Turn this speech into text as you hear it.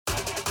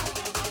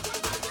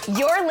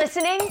You're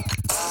listening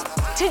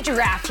to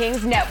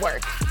DraftKings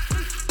Network.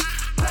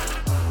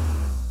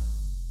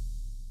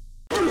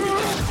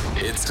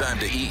 It's time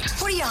to eat.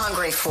 What are you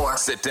hungry for?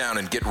 Sit down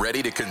and get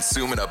ready to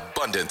consume an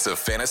abundance of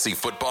fantasy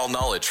football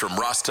knowledge from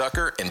Ross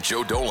Tucker and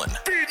Joe Dolan.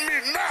 Feed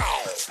me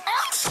now.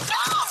 I'm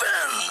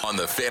starving. On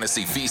the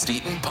Fantasy Feast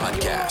Eatin'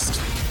 podcast.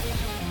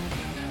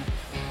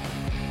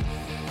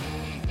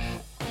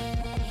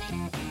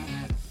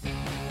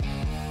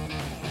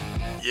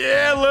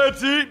 Yeah,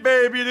 let's eat,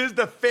 baby. It is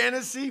the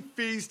Fantasy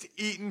Feast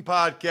Eatin'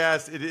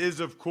 podcast. It is,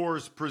 of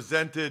course,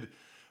 presented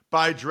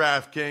by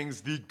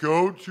DraftKings, the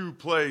go-to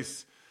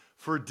place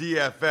for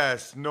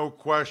DFS, no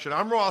question.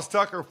 I'm Ross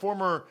Tucker,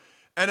 former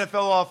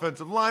NFL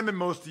offensive lineman.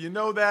 Most of you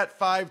know that.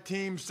 5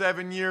 teams,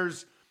 7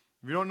 years.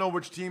 If you don't know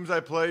which teams I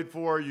played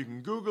for, you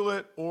can Google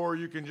it, or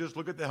you can just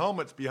look at the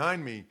helmets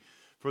behind me.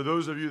 For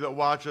those of you that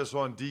watch us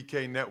on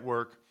DK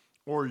Network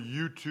or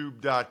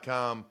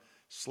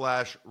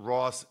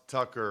YouTube.com/Ross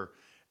Tucker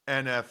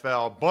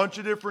NFL. Bunch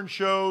of different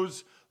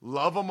shows.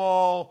 Love them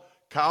all.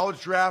 College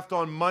draft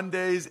on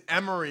Mondays.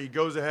 Emery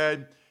goes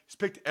ahead. He's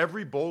picked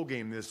every bowl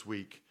game this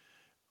week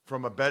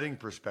from a betting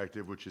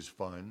perspective, which is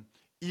fun.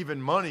 Even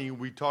money,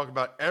 we talk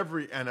about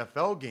every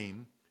NFL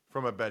game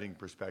from a betting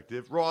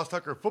perspective. Ross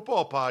Tucker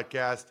Football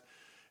Podcast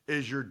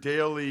is your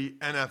daily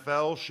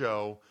NFL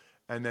show.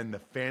 And then the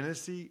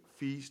Fantasy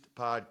Feast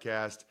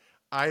Podcast.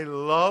 I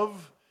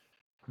love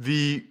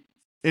the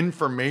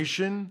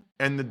information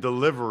and the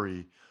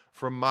delivery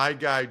from my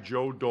guy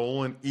Joe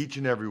Dolan each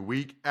and every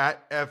week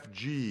at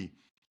FG_Dolan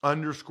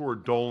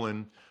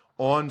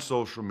on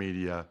social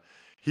media.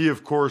 He,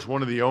 of course,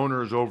 one of the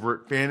owners over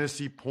at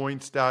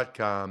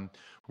fantasypoints.com,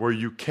 where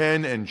you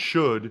can and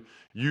should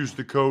use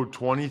the code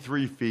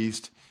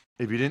 23Feast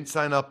if you didn't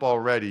sign up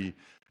already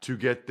to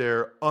get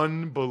their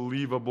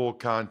unbelievable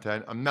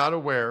content. I'm not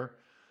aware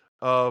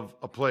of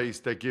a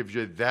place that gives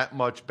you that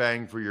much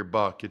bang for your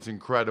buck. It's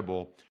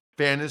incredible.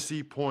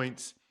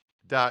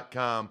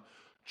 Fantasypoints.com.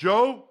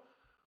 Joe,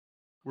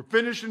 we're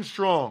finishing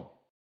strong,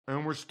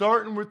 and we're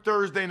starting with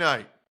Thursday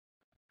night.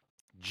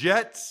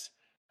 Jets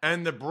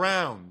and the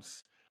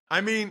Browns. I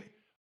mean,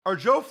 are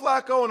Joe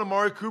Flacco and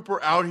Amari Cooper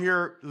out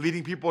here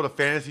leading people to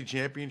fantasy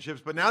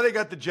championships? But now they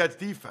got the Jets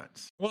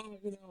defense. Well,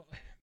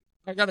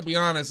 I got to be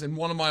honest. In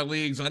one of my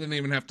leagues, I didn't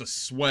even have to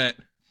sweat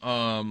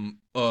my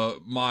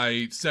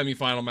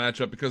semifinal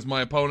matchup because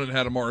my opponent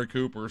had Amari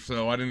Cooper,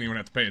 so I didn't even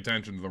have to pay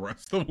attention to the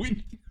rest of the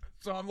week.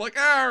 So I'm like,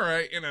 all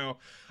right,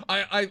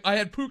 I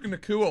had Puka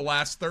Nacua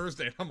last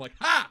Thursday, and I'm like,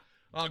 ha!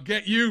 I'll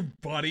get you,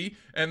 buddy.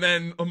 And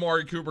then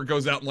Amari Cooper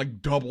goes out and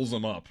like doubles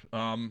him up.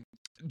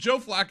 Joe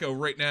Flacco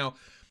right now,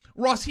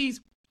 Ross,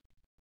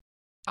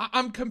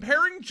 I'm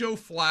comparing Joe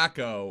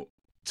Flacco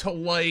to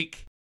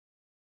like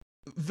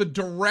the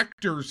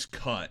director's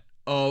cut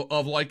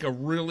of like a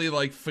really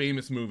like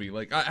famous movie.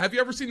 Like, have you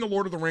ever seen the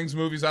Lord of the Rings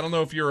movies? I don't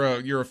know if you're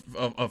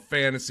a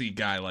fantasy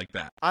guy like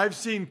that. I've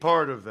seen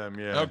part of them,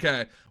 yeah.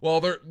 Okay.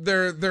 Well,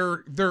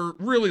 they're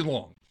really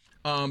long.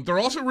 They're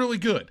also really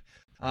good.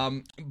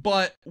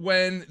 But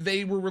when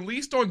they were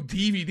released on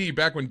DVD,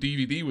 back when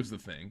DVD was the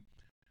thing,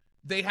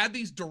 they had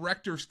these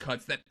director's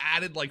cuts that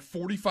added like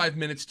 45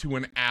 minutes to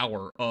an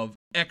hour of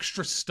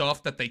extra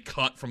stuff that they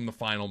cut from the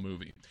final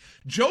movie.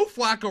 Joe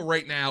Flacco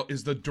right now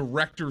is the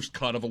director's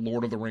cut of a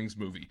Lord of the Rings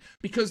movie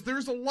because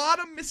there's a lot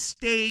of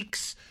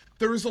mistakes.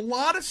 There's a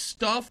lot of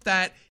stuff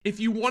that if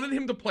you wanted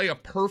him to play a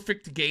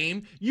perfect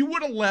game, you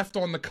would have left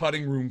on the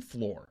cutting room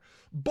floor.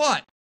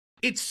 But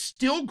it's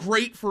still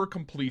great for a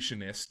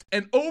completionist,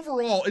 and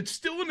overall, it's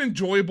still an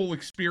enjoyable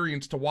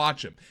experience to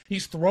watch him.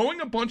 He's throwing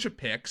a bunch of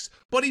picks,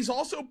 but he's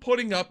also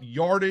putting up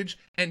yardage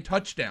and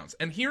touchdowns.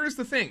 And here is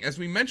the thing, as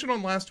we mentioned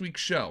on last week's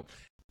show,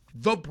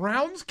 the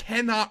Browns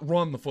cannot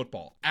run the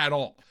football at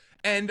all.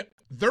 And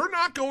they're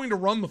not going to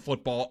run the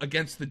football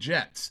against the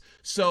Jets.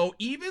 So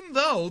even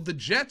though the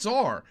Jets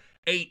are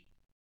a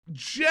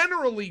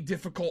generally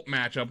difficult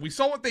matchup. We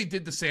saw what they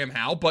did to Sam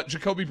Howell, but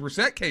Jacoby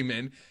Brissett came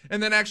in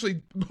and then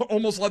actually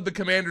almost led the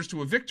Commanders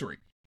to a victory.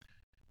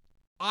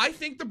 I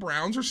think the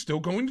Browns are still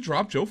going to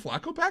drop Joe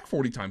Flacco back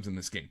 40 times in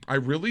this game. I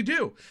really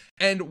do.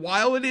 And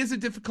while it is a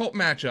difficult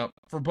matchup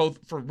for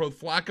both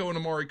Flacco and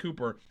Amari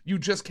Cooper, you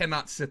just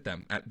cannot sit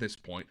them at this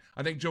point.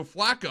 I think Joe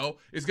Flacco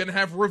is going to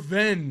have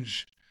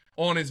revenge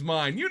on his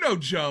mind. You know,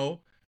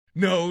 Joe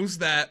knows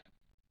that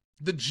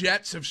the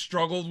Jets have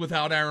struggled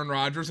without Aaron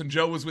Rodgers, and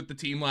Joe was with the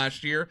team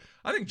last year.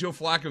 I think Joe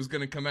Flacco is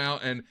going to come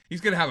out, and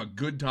he's going to have a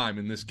good time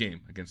in this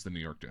game against the New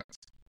York Jets.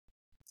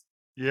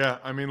 Yeah,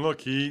 I mean, look,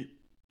 he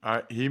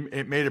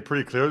made it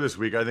pretty clear this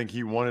week. I think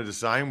he wanted to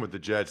sign with the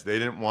Jets. They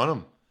didn't want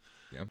him.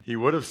 Yeah. He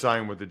would have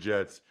signed with the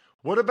Jets.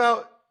 What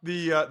about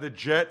the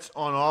Jets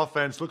on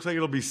offense? Looks like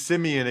it'll be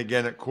Simeon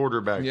again at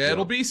quarterback. Yeah, Joe.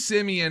 It'll be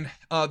Simeon.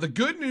 The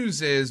good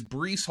news is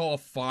Breece Hall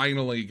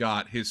finally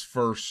got his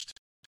first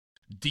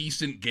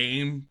decent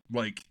game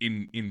like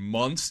in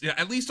months,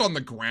 at least on the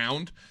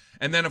ground.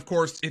 And then of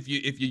course if you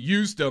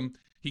used him,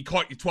 he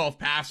caught you 12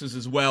 passes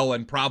as well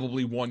and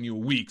probably won you a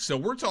week. So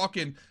we're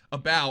talking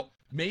about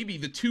maybe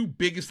the two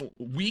biggest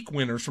week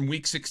winners from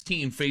Week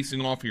 16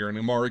 facing off here, and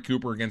Amari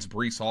Cooper against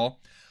Breece Hall.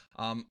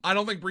 I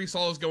don't think Breece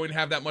Hall is going to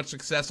have that much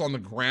success on the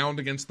ground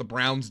against the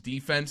Browns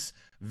defense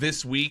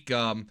this week.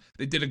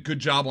 They did a good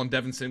job on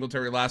Devin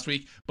Singletary last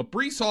week. But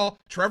Breece Hall,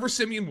 Trevor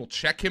Siemian will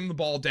check him the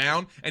ball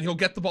down, and he'll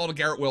get the ball to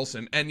Garrett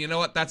Wilson. And you know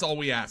what? That's all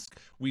we ask.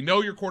 We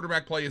know your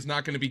quarterback play is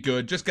not going to be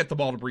good. Just get the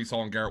ball to Breece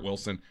Hall and Garrett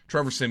Wilson.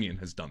 Trevor Siemian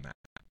has done that.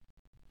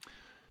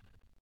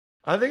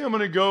 I think I'm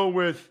going to go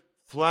with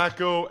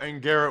Flacco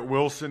and Garrett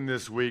Wilson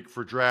this week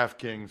for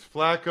DraftKings.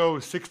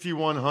 Flacco,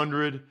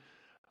 6,100.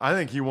 I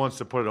think he wants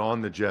to put it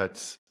on the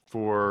Jets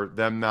for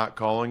them not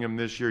calling him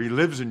this year. He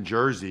lives in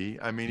Jersey.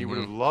 I mean, he would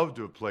have loved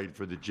to have played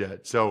for the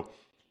Jets. So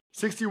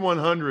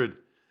 6,100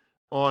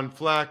 on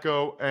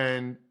Flacco,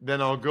 and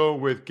then I'll go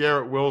with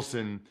Garrett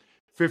Wilson,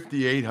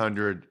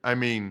 5,800. I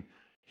mean,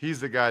 he's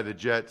the guy the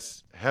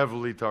Jets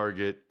heavily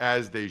target,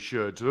 as they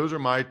should. So those are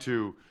my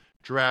two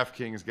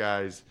DraftKings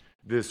guys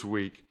this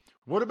week.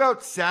 What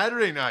about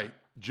Saturday night,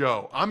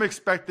 Joe? I'm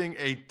expecting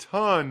a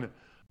ton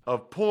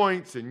of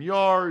points and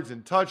yards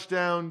and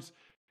touchdowns.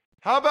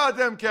 How about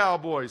them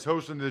Cowboys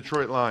hosting the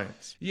Detroit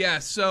Lions? Yeah,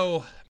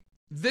 so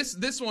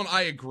this one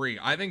I agree.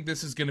 I think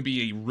this is going to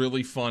be a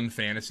really fun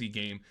fantasy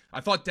game. I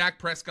thought Dak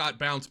Prescott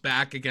bounced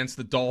back against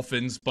the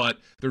Dolphins, but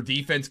their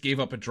defense gave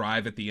up a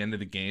drive at the end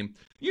of the game.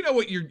 You know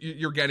what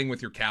you're getting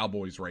with your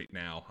Cowboys right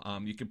now.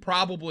 You could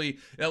probably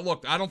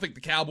look. I don't think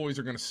the Cowboys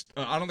are going to.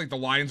 I don't think the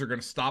Lions are going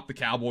to stop the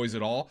Cowboys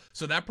at all.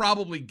 So that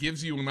probably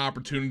gives you an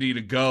opportunity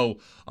to go.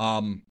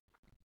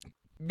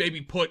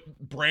 Maybe put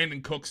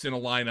Brandon Cooks in a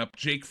lineup,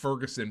 Jake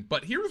Ferguson.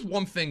 But here's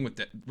one thing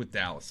with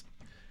Dallas.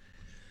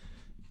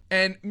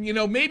 And, you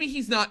know, maybe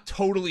he's not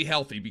totally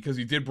healthy because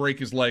he did break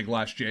his leg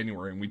last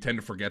January, and we tend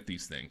to forget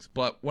these things.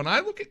 But when I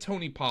look at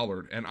Tony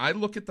Pollard and I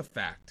look at the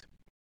fact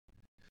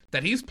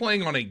that he's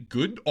playing on a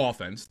good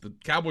offense, the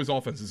Cowboys'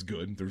 offense is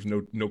good, there's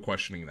no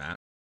questioning that.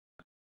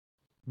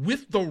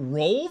 With the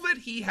role that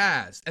he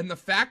has and the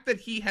fact that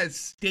he has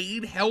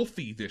stayed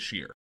healthy this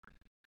year,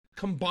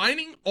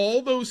 combining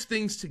all those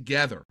things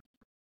together,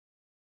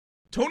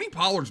 Tony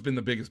Pollard's been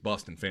the biggest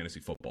bust in fantasy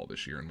football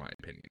this year, in my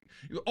opinion.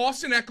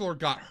 Austin Eckler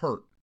got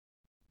hurt.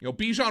 You know,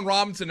 Bijan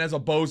Robinson as a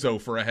bozo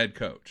for a head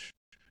coach.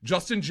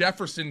 Justin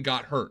Jefferson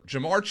got hurt.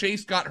 Jamar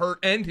Chase got hurt,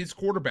 and his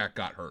quarterback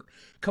got hurt.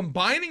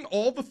 Combining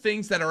all the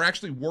things that are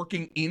actually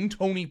working in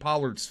Tony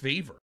Pollard's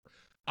favor,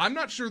 I'm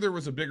not sure there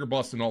was a bigger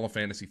bust in all of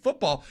fantasy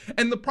football.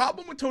 And the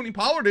problem with Tony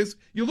Pollard is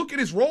you look at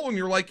his role and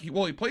you're like,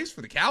 well, he plays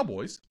for the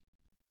Cowboys.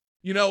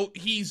 You know,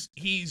 he's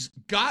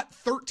got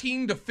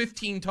 13 to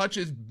 15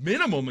 touches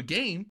minimum a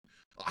game.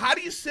 How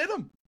do you sit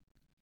him?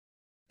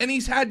 And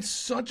he's had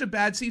such a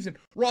bad season.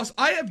 Ross,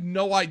 I have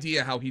no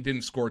idea how he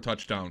didn't score a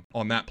touchdown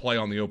on that play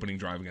on the opening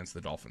drive against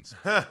the Dolphins.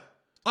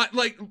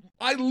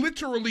 I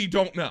literally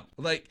don't know.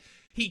 Like,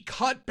 he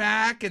cut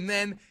back, and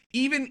then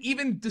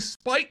even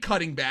despite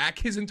cutting back,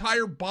 his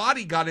entire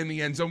body got in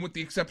the end zone with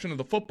the exception of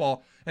the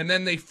football, and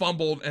then they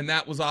fumbled, and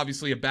that was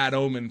obviously a bad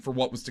omen for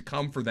what was to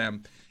come for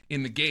them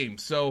in the game.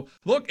 So,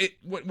 look,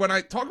 when I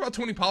talk about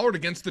Tony Pollard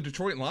against the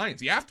Detroit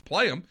Lions, you have to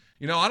play him.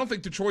 You know, I don't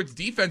think Detroit's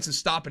defense is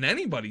stopping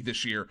anybody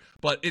this year,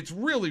 but it's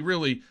really,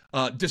 really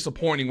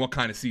disappointing what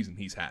kind of season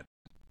he's had.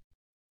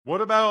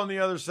 What about on the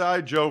other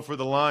side, Joe, for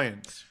the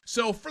Lions?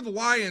 So, for the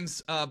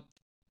Lions,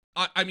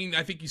 I mean,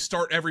 I think you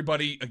start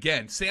everybody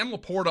again. Sam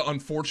Laporta,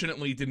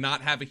 unfortunately, did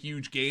not have a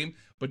huge game,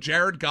 but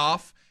Jared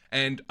Goff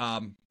and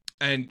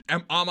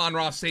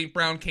Amon-Ra St.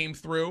 Brown came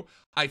through.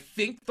 I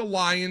think the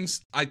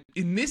Lions,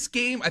 in this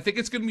game, I think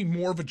it's going to be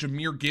more of a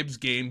Jahmyr Gibbs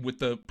game with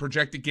the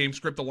projected game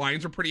script. The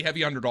Lions are pretty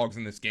heavy underdogs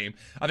in this game.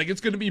 I think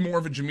it's going to be more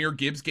of a Jahmyr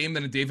Gibbs game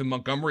than a David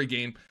Montgomery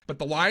game. But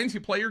the Lions,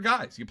 you play your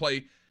guys. You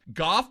play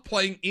Goff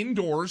playing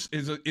indoors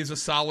is a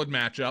solid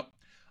matchup.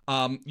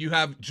 You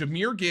have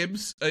Jahmyr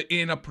Gibbs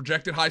in a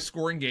projected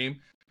high-scoring game.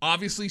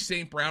 Obviously,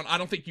 St. Brown, I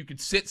don't think you could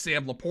sit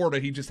Sam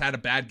Laporta. He just had a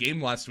bad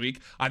game last week.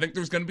 I think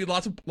there's going to be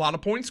a lot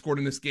of points scored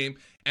in this game.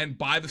 And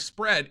by the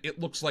spread, it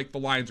looks like the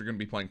Lions are going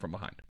to be playing from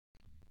behind.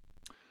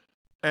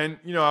 And,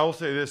 you know, I will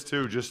say this,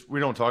 too. Just we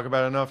don't talk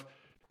about it enough.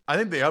 I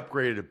think they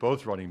upgraded at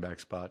both running back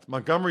spots.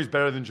 Montgomery's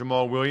better than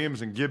Jamal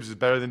Williams, and Gibbs is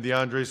better than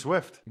DeAndre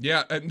Swift.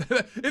 Yeah, and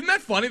isn't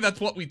that funny? That's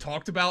what we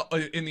talked about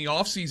in the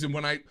offseason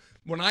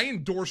when I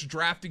endorsed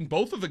drafting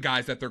both of the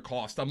guys at their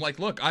cost. I'm like,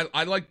 look,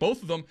 I like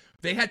both of them.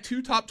 They had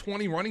 2 top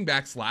 20 running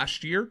backs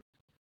last year,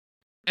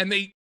 and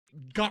they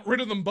got rid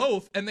of them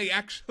both, and it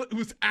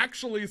was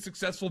actually a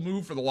successful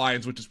move for the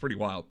Lions, which is pretty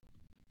wild.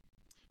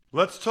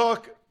 Let's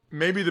talk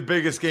maybe the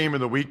biggest game of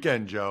the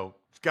weekend, Joe.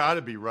 It's got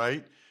to be,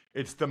 right?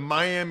 It's the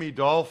Miami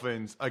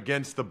Dolphins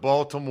against the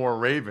Baltimore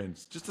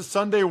Ravens. Just a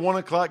Sunday 1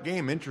 o'clock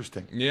game.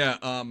 Interesting. Yeah.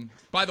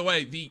 By the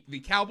way, the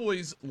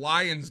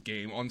Cowboys-Lions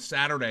game on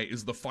Saturday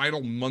is the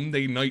final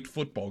Monday night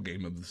football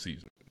game of the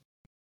season.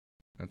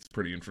 That's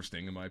pretty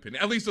interesting, in my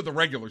opinion, at least of the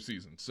regular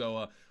season.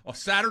 So a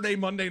Saturday,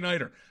 Monday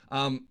nighter.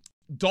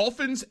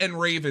 Dolphins and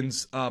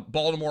Ravens.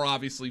 Baltimore,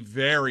 obviously,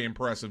 very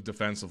impressive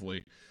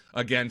defensively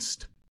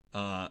against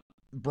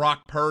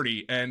Brock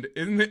Purdy. And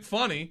isn't it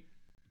funny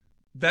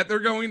that they're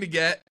going to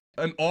get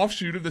an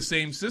offshoot of the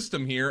same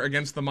system here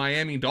against the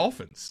Miami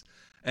Dolphins.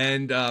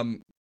 And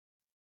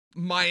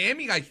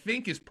Miami, I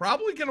think, is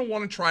probably going to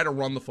want to try to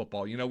run the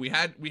football. You know, we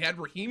had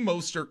Raheem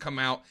Mostert come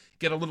out,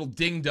 get a little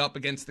dinged up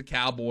against the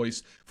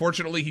Cowboys.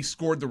 Fortunately, he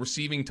scored the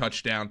receiving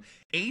touchdown.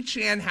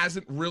 Achane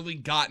hasn't really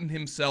gotten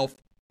himself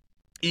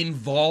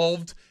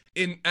involved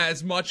in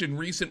as much in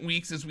recent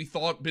weeks as we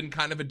thought. Been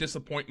kind of a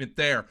disappointment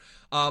there.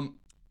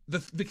 The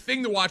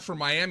thing to watch for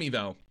Miami,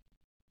 though,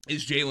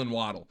 is Jalen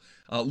Waddle.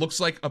 Looks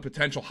like a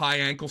potential high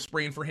ankle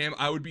sprain for him.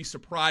 I would be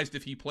surprised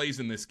if he plays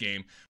in this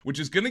game, which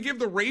is going to give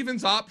the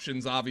Ravens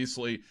options,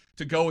 obviously,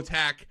 to go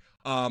attack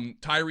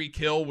Tyreek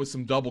Hill with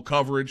some double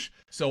coverage.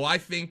 So I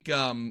think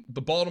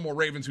the Baltimore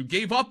Ravens, who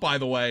gave up, by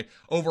the way,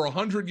 over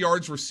 100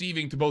 yards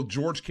receiving to both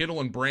George Kittle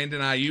and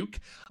Brandon Ayuk,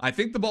 I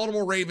think the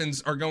Baltimore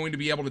Ravens are going to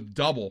be able to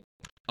double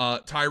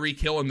Tyreek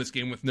Hill in this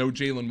game with no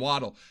Jalen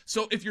Waddle.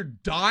 So if you're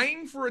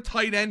dying for a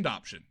tight end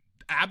option,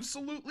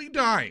 absolutely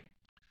dying.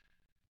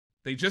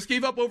 They just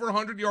gave up over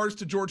 100 yards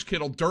to George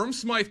Kittle. Durham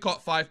Smythe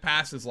caught 5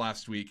 passes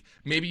last week.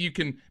 Maybe you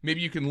can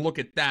look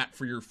at that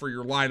for your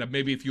lineup.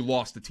 Maybe if you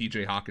lost to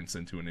T.J.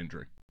 Hawkinson to an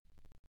injury.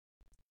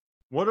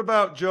 What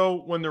about,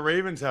 Joe, when the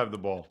Ravens have the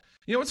ball?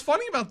 You know, what's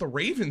funny about the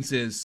Ravens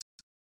is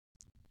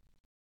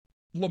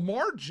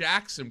Lamar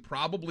Jackson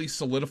probably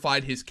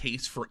solidified his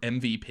case for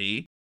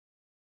MVP,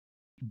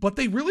 but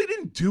they really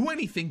didn't do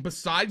anything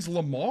besides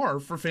Lamar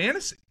for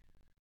fantasy.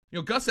 You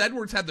know, Gus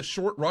Edwards had the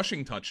short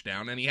rushing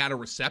touchdown, and he had a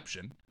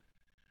reception.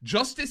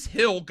 Justice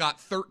Hill got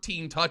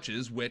 13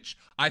 touches, which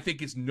I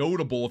think is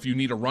notable if you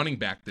need a running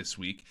back this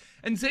week.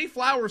 And Zay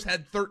Flowers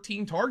had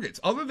 13 targets.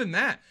 Other than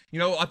that, you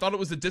know, I thought it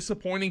was a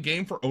disappointing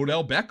game for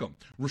Odell Beckham.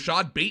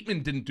 Rashad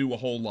Bateman didn't do a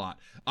whole lot.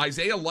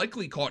 Isaiah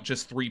Likely caught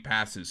just 3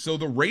 passes. So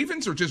the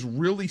Ravens are just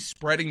really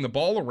spreading the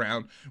ball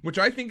around, which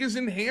I think is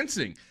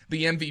enhancing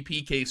the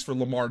MVP case for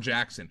Lamar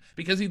Jackson,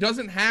 because he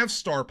doesn't have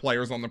star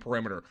players on the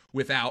perimeter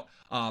without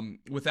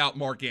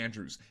Mark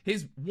Andrews.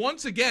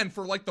 Once again,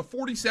 for like the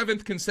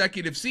 47th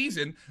consecutive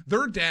season,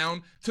 they're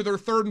down to their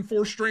 3rd and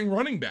 4th string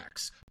running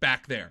backs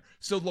back there.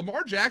 So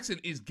Lamar Jackson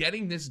is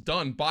getting this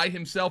done by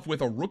himself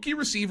with a rookie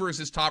receiver as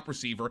his top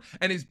receiver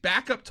and his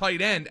backup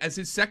tight end as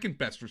his second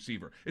best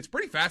receiver. It's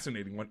pretty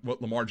fascinating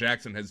what Lamar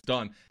Jackson has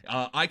done.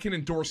 I can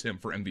endorse him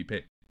for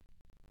MVP.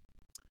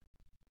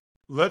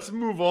 Let's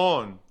move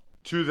on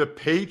to the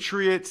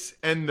Patriots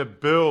and the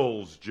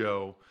Bills,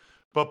 Joe.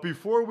 But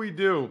before we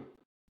do,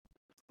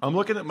 I'm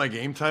looking at my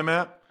Game Time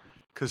app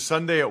because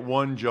Sunday at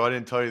 1, Joe, I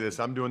didn't tell you this,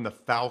 I'm doing the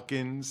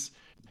Falcons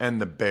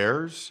and the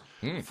Bears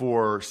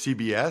for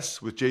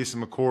CBS with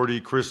Jason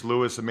McCourty, Chris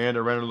Lewis,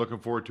 Amanda Renner. Looking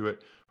forward to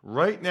it.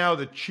 Right now,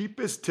 the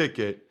cheapest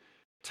ticket,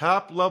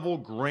 top level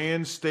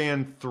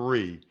grandstand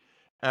 3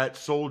 at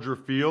Soldier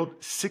Field,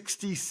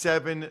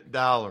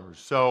 $67.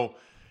 So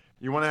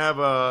you want to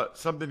have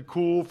something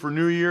cool for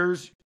New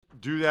Year's?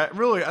 Do that.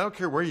 Really, I don't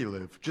care where you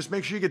live. Just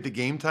make sure you get the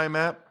Game Time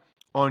app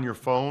on your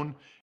phone.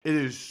 It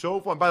is so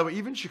fun. By the way,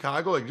 even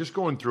Chicago, like just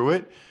going through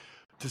it,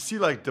 to see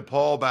like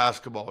DePaul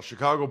basketball,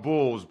 Chicago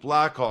Bulls,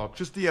 Blackhawks,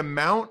 just the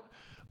amount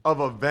of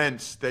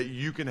events that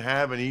you can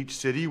have in each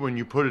city when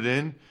you put it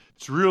in,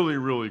 it's really,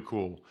 really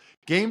cool.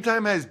 Game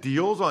Time has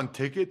deals on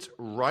tickets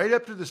right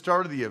up to the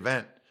start of the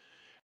event.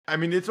 I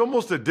mean, it's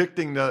almost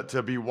addicting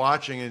to be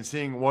watching and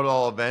seeing what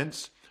all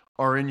events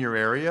are in your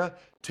area.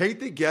 Take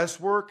the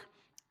guesswork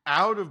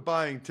out of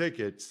buying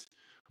tickets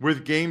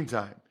with Game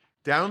Time.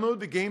 Download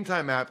the Game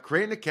Time app,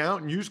 create an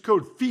account, and use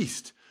code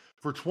FEAST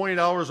for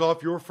 $20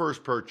 off your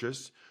first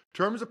purchase.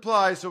 Terms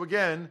apply. So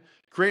again,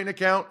 create an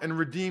account and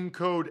redeem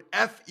code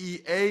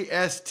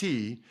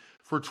FEAST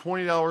for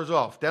 $20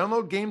 off.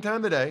 Download Game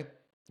Time today.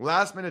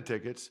 Last minute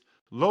tickets,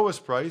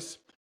 lowest price,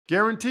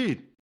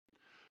 guaranteed.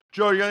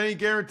 Joe, you got any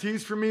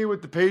guarantees for me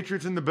with the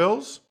Patriots and the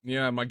Bills?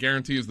 Yeah, my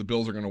guarantee is the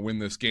Bills are going to win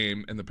this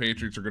game, and the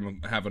Patriots are going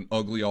to have an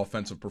ugly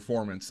offensive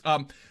performance.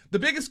 The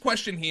biggest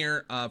question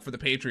here for the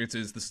Patriots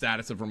is the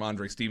status of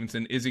Ramondre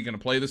Stevenson. Is he going to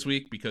play this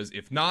week? Because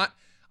if not,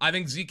 I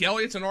think Zeke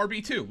Elliott's an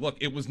RB2. Look,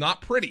 it was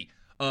not pretty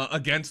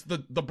against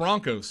the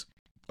Broncos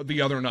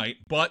the other night,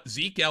 but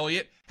Zeke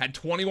Elliott had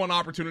 21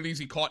 opportunities.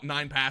 He caught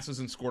 9 passes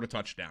and scored a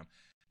touchdown.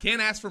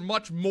 Can't ask for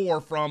much more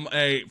from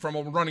a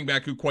running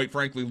back who, quite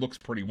frankly, looks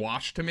pretty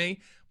washed to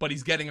me, but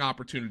he's getting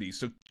opportunities.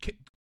 So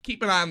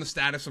keep an eye on the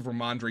status of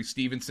Ramondre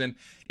Stevenson.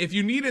 If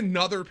you need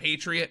another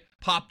Patriot,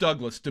 Pop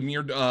Douglas,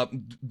 Demario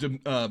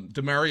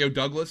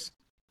Douglas,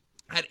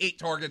 had 8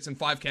 targets and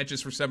 5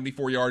 catches for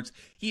 74 yards.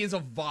 He is a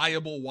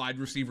viable wide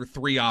receiver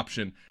 3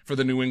 option for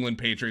the New England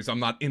Patriots. I'm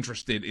not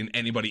interested in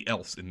anybody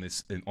else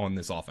on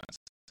this offense.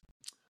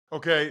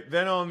 Okay,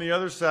 then on the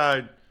other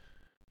side,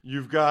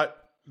 you've got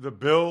the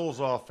Bills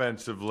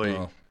offensively.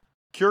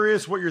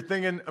 Curious what you're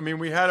thinking. I mean,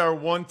 we had our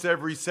once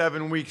every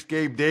 7 weeks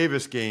Gabe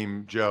Davis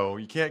game, Joe.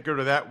 You can't go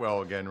to that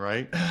well again,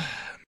 right?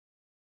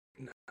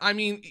 I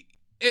mean,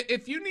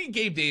 if you need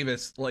Gabe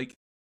Davis, like,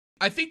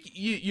 I think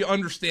you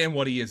understand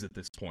what he is at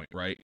this point,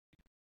 right?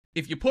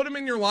 If you put him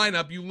in your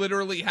lineup, you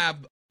literally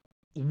have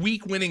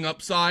week winning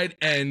upside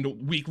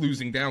and week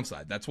losing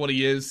downside. That's what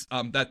he is.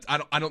 I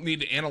don't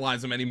need to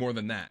analyze him any more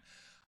than that.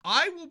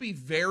 I will be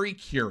very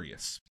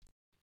curious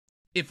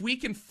if we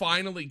can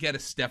finally get a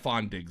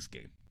Stephon Diggs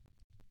game.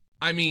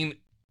 I mean,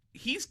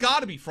 he's got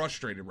to be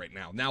frustrated right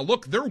now. Now,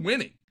 look, they're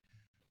winning.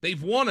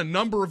 They've won a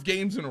number of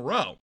games in a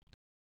row.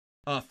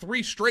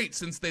 3 straight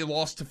since they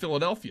lost to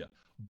Philadelphia.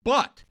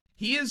 But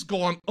he has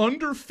gone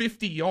under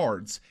 50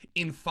 yards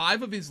in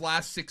 5 of his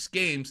last 6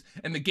 games,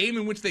 and the game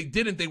in which they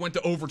didn't, they went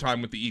to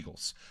overtime with the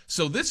Eagles.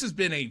 So this has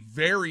been a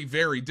very,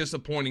 very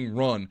disappointing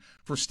run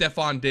for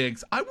Stephon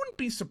Diggs. I wouldn't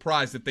be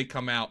surprised if they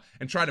come out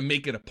and try to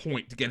make it a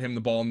point to get him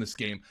the ball in this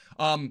game.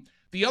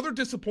 The other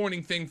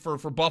disappointing thing for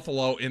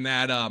Buffalo in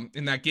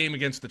that game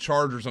against the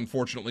Chargers,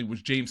 unfortunately,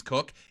 was James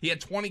Cook. He had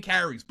 20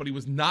 carries, but he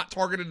was not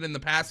targeted in the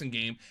passing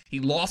game. He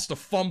lost a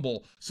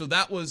fumble, so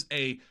that was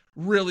a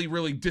really,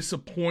 really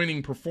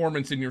disappointing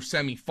performance in your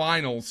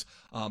semifinals.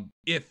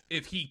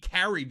 If he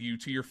carried you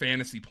to your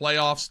fantasy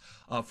playoffs.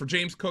 For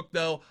James Cook,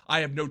 though,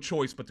 I have no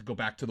choice but to go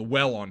back to the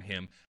well on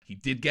him. He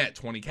did get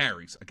 20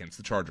 carries against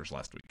the Chargers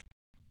last week.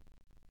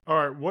 All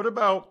right, what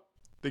about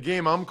the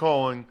game I'm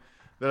calling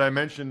that I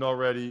mentioned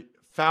already?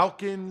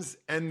 Falcons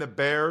and the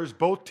Bears,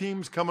 both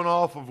teams coming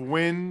off of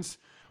wins.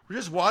 We're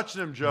just watching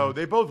them, Joe.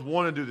 They both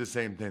want to do the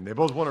same thing. They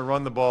both want to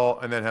run the ball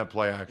and then have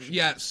play action.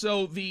 Yeah,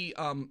 so the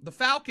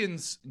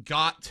Falcons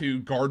got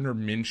to Gardner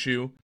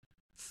Minshew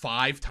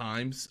 5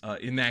 times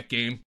in that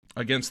game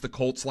against the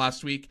Colts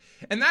last week,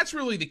 and that's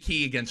really the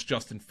key against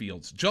Justin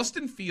Fields.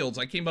 Justin Fields,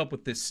 I came up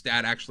with this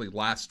stat actually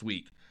last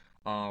week,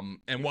 and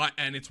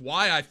it's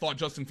why I thought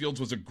Justin Fields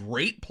was a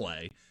great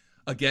play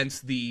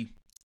against the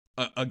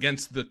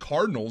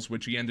Cardinals,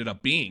 which he ended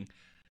up being.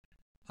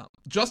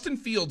 Justin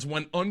Fields,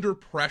 when under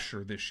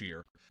pressure this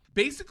year,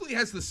 basically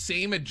has the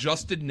same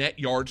adjusted net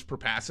yards per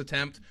pass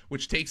attempt,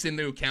 which takes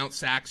into account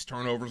sacks,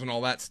 turnovers, and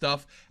all that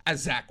stuff,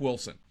 as Zach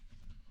Wilson.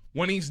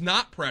 When he's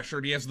not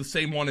pressured, he has the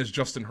same one as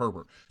Justin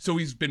Herbert. So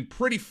he's been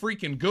pretty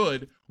freaking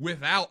good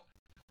without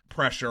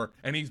pressure,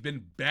 and he's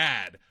been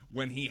bad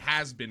when he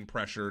has been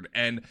pressured.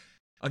 And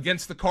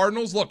against the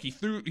Cardinals, look, he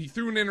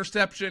threw an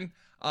interception,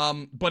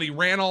 but he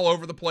ran all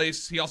over the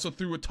place. He also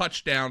threw a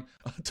touchdown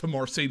to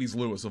Mercedes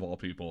Lewis, of all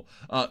people.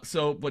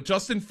 But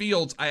Justin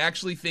Fields, I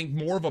actually think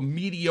more of a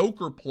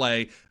mediocre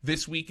play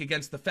this week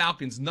against the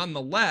Falcons.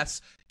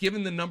 Nonetheless,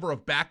 given the number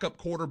of backup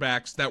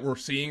quarterbacks that we're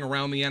seeing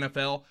around the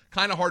NFL,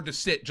 kind of hard to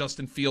sit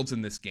Justin Fields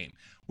in this game.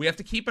 We have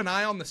to keep an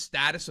eye on the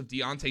status of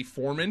D'Onta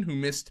Foreman, who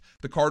missed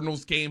the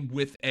Cardinals game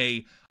with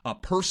a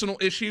personal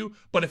issue.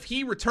 But if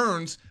he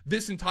returns,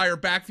 this entire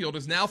backfield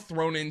is now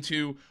thrown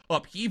into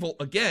upheaval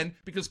again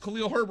because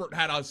Khalil Herbert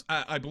had,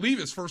 I believe,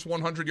 his first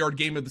 100-yard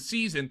game of the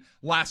season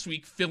last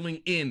week,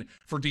 filling in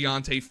for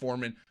D'Onta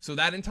Foreman. So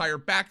that entire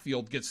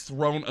backfield gets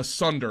thrown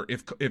asunder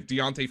if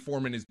D'Onta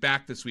Foreman is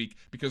back this week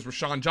because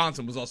Rashawn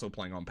Johnson was also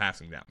playing on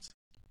passing downs.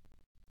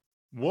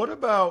 What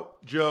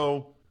about,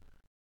 Joe,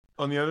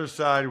 on the other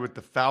side with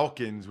the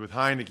Falcons with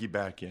Heineke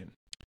back in?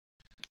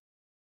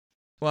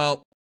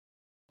 Well,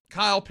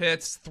 Kyle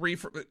Pitts,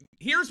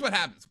 here's what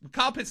happens.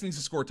 Kyle Pitts needs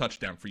to score a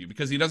touchdown for you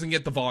because he doesn't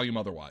get the volume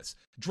otherwise.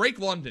 Drake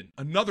London,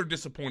 another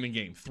disappointing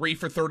game. 3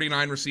 for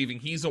 39 receiving.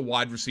 He's a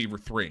wide receiver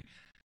 3.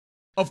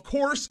 Of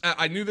course,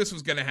 I knew this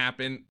was going to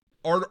happen.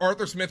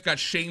 Arthur Smith got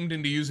shamed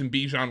into using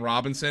Bijan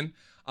Robinson.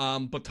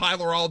 But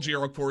Tyler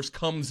Algier, of course,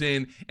 comes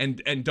in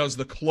and does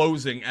the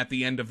closing at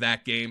the end of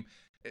that game.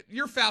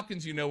 Your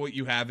Falcons, you know what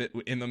you have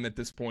in them at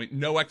this point.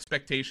 No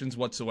expectations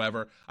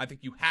whatsoever. I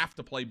think you have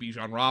to play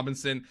Bijan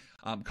Robinson.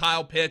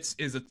 Kyle Pitts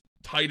is a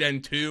tight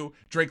end 2.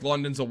 Drake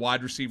London's a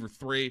wide receiver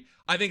 3.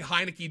 I think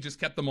Heineke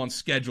just kept them on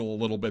schedule a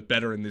little bit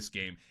better in this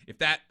game. If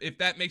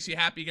that makes you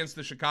happy against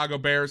the Chicago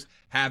Bears,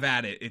 have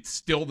at it. It's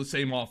still the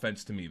same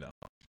offense to me, though.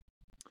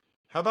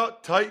 How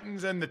about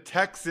Titans and the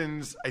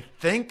Texans? I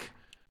think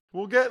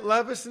we'll get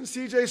Levis and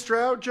C.J.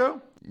 Stroud,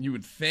 Joe? You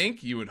would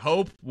think. You would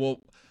hope.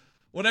 Well,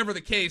 whatever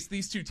the case,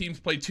 these two teams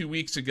played 2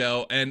 weeks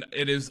ago, and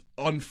it is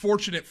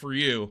unfortunate for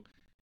you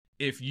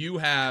if you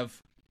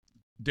have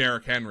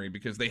Derrick Henry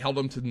because they held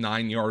him to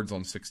 9 yards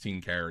on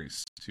 16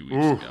 carries 2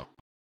 weeks ago.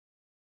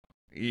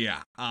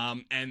 Yeah.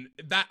 And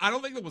that, I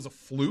don't think that was a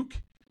fluke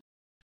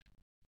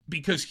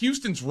because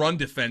Houston's run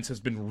defense has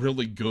been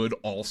really good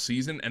all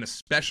season, and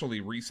especially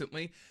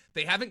recently.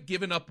 They haven't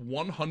given up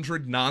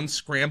 100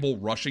 non-scramble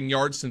rushing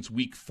yards since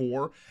week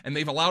 4, and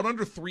they've allowed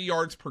under 3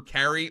 yards per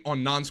carry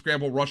on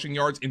non-scramble rushing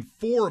yards in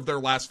 4 of their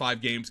last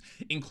 5 games,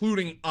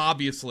 including,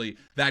 obviously,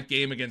 that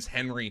game against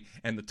Henry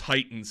and the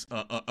Titans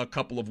a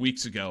couple of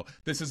weeks ago.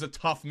 This is a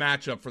tough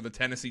matchup for the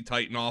Tennessee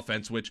Titan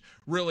offense, which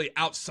really,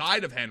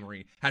 outside of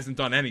Henry, hasn't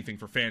done anything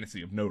for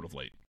fantasy of note of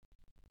late.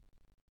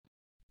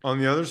 On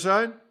the other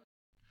side?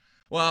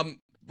 Well,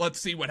 let's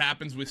see what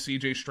happens with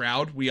C.J.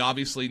 Stroud.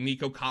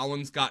 Nico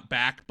Collins got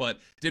back, but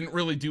didn't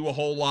really do a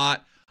whole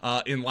lot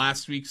in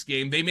last week's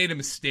game. They made a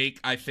mistake,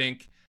 I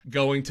think,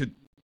 going to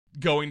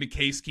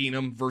Case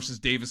Keenum versus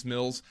Davis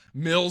Mills.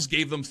 Mills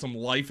gave them some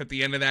life at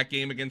the end of that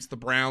game against the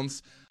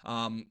Browns.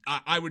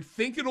 I would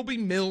think it'll be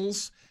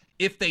Mills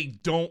if they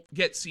don't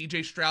get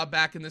C.J. Stroud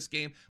back in this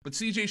game. But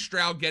C.J.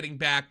 Stroud getting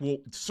back will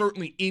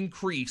certainly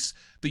increase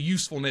the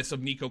usefulness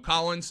of Nico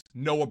Collins,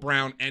 Noah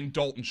Brown, and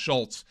Dalton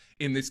Schultz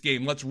in this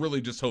game. Let's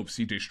really just hope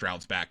C.J.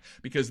 Stroud's back,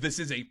 because this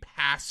is a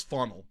pass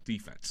funnel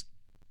defense.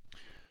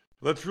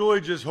 Let's really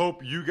just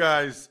hope you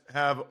guys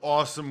have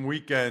awesome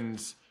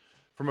weekends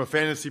from a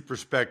fantasy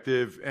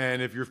perspective.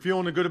 And if you're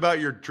feeling good about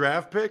your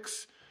draft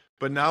picks,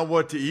 but now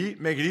what to eat,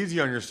 make it easy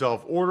on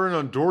yourself. Ordering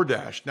on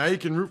DoorDash. Now you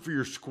can root for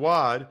your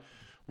squad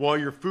while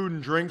your food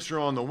and drinks are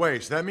on the way.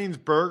 So that means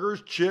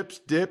burgers, chips,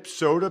 dips,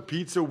 soda,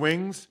 pizza,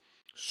 wings,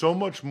 so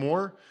much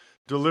more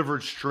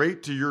delivered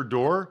straight to your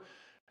door.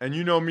 And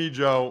you know me,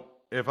 Joe,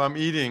 if I'm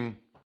eating,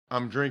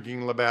 I'm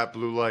drinking Labatt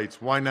Blue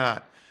Lights. Why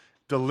not?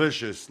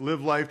 Delicious.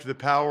 Live life to the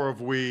power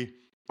of we.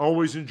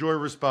 Always enjoy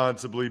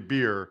responsibly.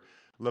 Beer.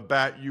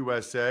 Labatt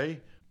USA,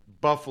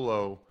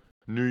 Buffalo,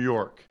 New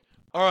York.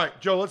 All right,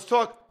 Joe, let's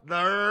talk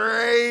the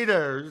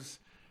Raiders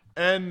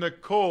and the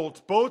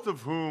Colts, both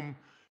of whom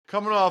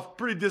coming off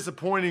pretty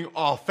disappointing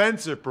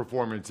offensive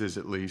performances,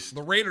 at least.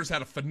 The Raiders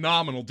had a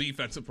phenomenal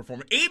defensive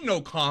performance. Aiden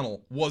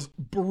O'Connell was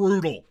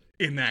brutal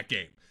in that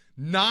game.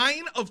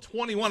 9 of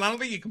 21. I don't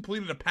think he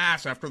completed a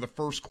pass after the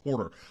first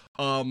quarter.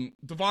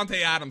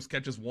 Devontae Adams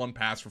catches 1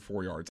 pass for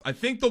 4 yards. I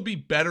think they'll be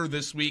better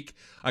this week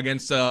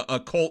against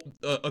a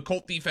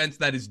Colt defense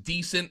that is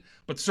decent,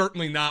 but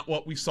certainly not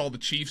what we saw the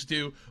Chiefs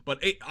do.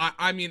 But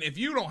I mean, if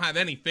you don't have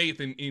any faith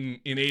in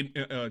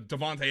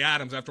Devontae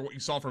Adams after what you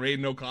saw from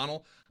Aiden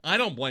O'Connell, I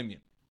don't blame you.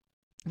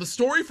 The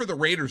story for the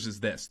Raiders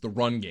is this: the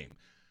run game.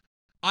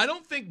 I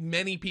don't think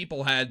many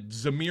people had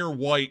Zamir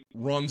White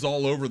runs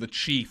all over the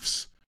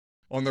Chiefs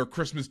on their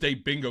Christmas Day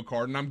bingo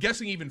card, and I'm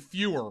guessing even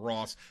fewer,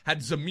 Ross,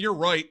 had Zamir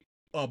White,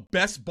 a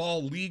best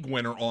ball league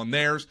winner, on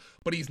theirs,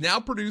 but he's now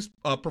produced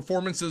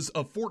performances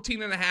of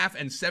 14.5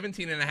 and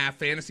 17.5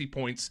 fantasy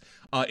points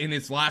in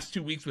his last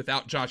 2 weeks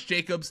without Josh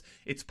Jacobs.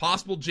 It's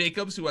possible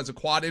Jacobs, who has a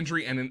quad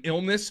injury and an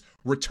illness,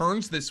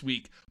 returns this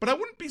week, but I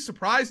wouldn't be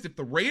surprised if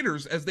the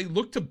Raiders, as they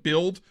look to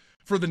build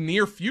for the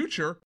near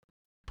future,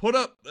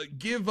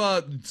 give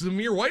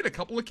Zamir White a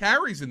couple of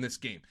carries in this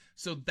game.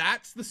 So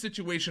that's the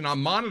situation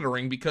I'm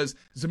monitoring, because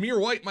Zamir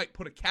White might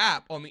put a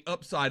cap on the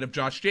upside of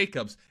Josh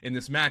Jacobs in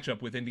this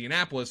matchup with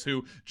Indianapolis,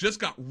 who just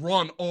got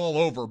run all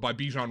over by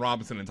Bijan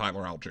Robinson and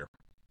Tyler Algier.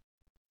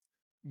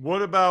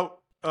 What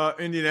about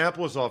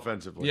Indianapolis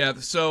offensively? Yeah,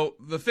 so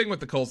the thing with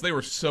the Colts, they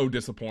were so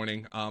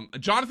disappointing.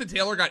 Jonathan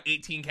Taylor got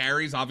 18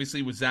 carries,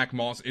 obviously with Zach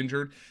Moss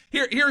injured.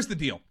 Here's the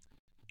deal.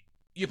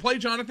 You play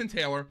Jonathan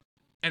Taylor,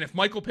 and if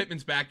Michael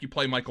Pittman's back, you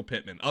play Michael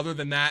Pittman. Other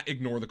than that,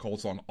 ignore the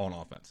Colts on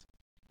offense.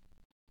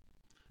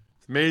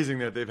 It's amazing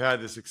that they've had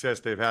the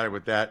success they've had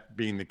with that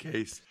being the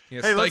case.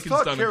 Yeah, hey, let's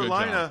talk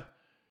Carolina.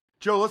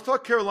 Joe, let's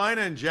talk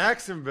Carolina and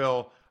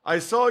Jacksonville. I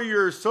saw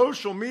your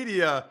social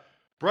media.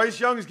 Bryce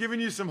Young's giving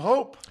you some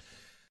hope.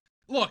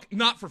 Look,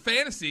 not for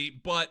fantasy,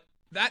 but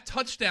that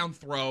touchdown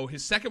throw,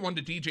 his second one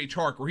to DJ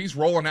Chark, where he's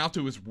rolling out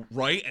to his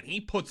right, and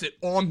he puts it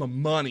on the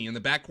money in the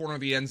back corner of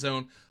the end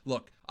zone.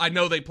 Look, I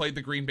know they played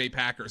the Green Bay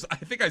Packers. I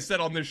think I said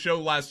on this show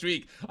last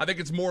week, I think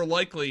it's more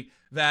likely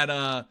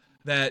that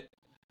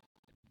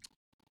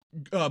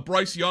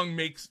Bryce Young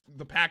makes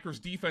the Packers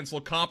defense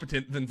look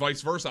competent than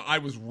vice versa. I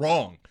was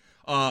wrong.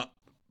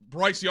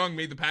 Bryce Young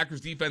made the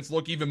Packers defense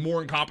look even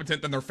more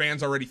incompetent than their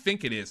fans already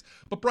think it is.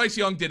 But Bryce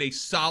Young did a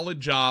solid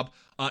job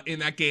in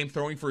that game,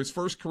 throwing for his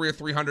first career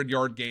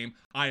 300-yard game.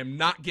 I am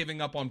not giving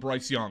up on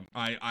Bryce Young.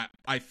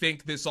 I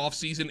think this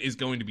offseason is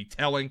going to be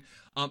telling.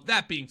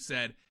 That being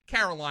said,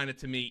 Carolina,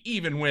 to me,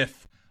 even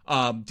with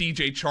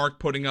DJ Chark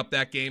putting up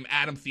that game,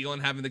 Adam Thielen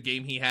having the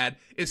game he had,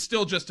 is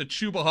still just a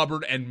Chuba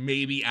Hubbard and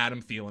maybe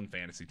Adam Thielen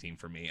fantasy team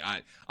for me.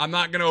 I'm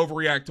not going to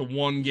overreact to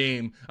one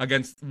game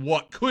against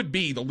what could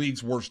be the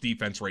league's worst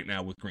defense right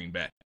now with Green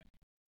Bay.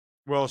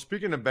 Well,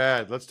 speaking of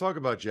bad, let's talk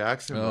about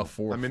Jacksonville.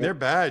 They're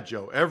bad,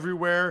 Joe,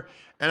 everywhere.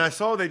 And I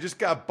saw they just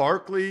got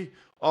Barkley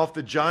off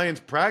the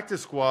Giants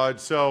practice squad,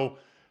 so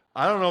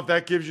I don't know if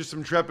that gives you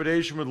some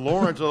trepidation with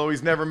Lawrence, although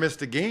he's never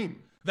missed a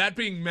game. That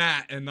being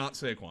Matt and not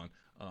Saquon.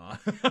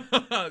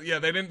 Yeah,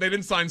 they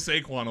didn't sign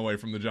Saquon away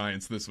from the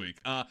Giants this week.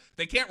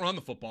 They can't run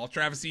the football.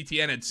 Travis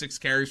Etienne had 6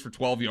 carries for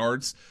 12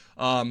 yards.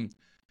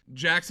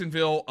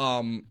 Jacksonville,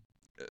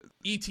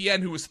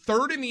 Etienne, who was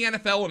third in the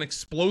NFL in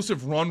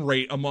explosive run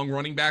rate among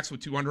running backs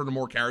with 200 or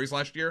more carries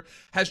last year,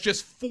 has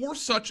just 4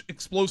 such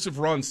explosive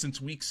runs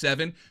since week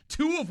 7,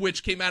 2 of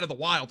which came out of the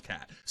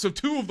Wildcat. So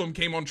 2 of them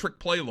came on trick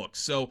play looks.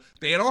 So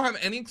they don't have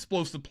any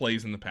explosive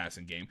plays in the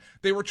passing game.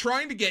 They were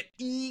trying to get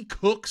E.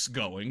 Cooks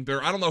going.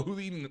 I don't know who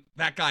even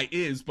that guy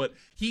is, but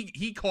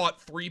he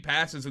caught 3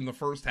 passes in the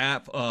first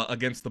half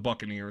against the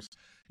Buccaneers.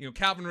 You know,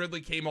 Calvin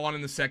Ridley came on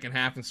in the second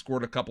half and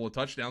scored a couple of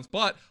touchdowns.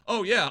 But,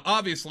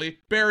 obviously,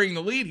 burying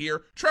the lead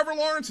here, Trevor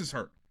Lawrence is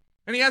hurt.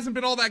 And he hasn't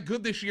been all that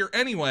good this year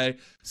anyway.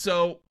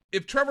 So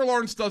if Trevor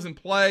Lawrence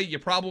doesn't play, you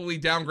probably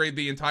downgrade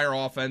the entire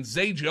offense.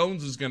 Zay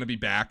Jones is going to be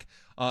back.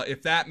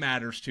 if that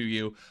matters to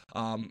you.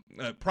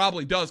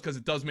 Probably does, because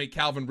it does make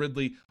Calvin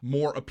Ridley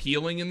more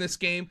appealing in this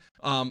game.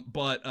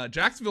 But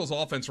Jacksonville's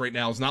offense right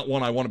now is not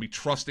one I want to be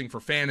trusting for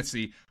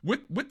fantasy,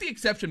 with the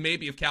exception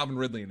maybe of Calvin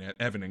Ridley and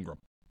Evan Ingram.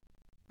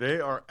 They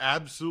are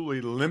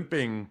absolutely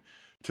limping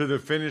to the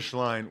finish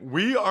line.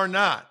 We are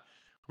not.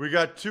 We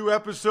got 2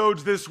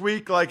 episodes this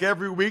week, like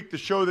every week. The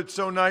show that's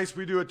so nice,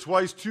 we do it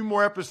twice. 2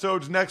 more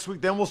episodes next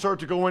week. Then we'll start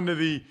to go into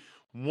the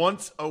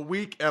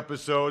once-a-week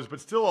episodes,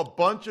 but still a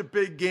bunch of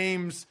big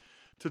games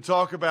to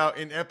talk about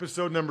in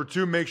episode number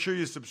 2. Make sure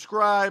you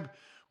subscribe,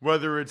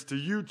 whether it's to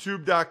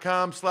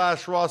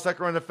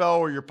youtube.com/RawSuckerNFL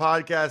or your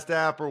podcast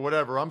app or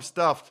whatever. I'm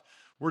stuffed.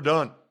 We're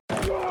done.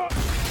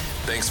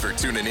 Thanks for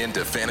tuning in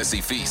to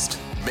Fantasy Feast.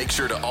 Make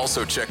sure to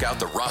also check out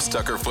the Ross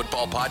Tucker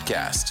Football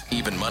Podcast,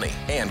 Even Money,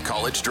 and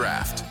College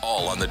Draft,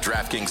 all on the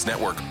DraftKings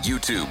Network,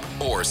 YouTube,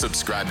 or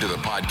subscribe to the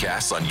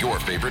podcasts on your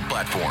favorite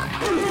platform.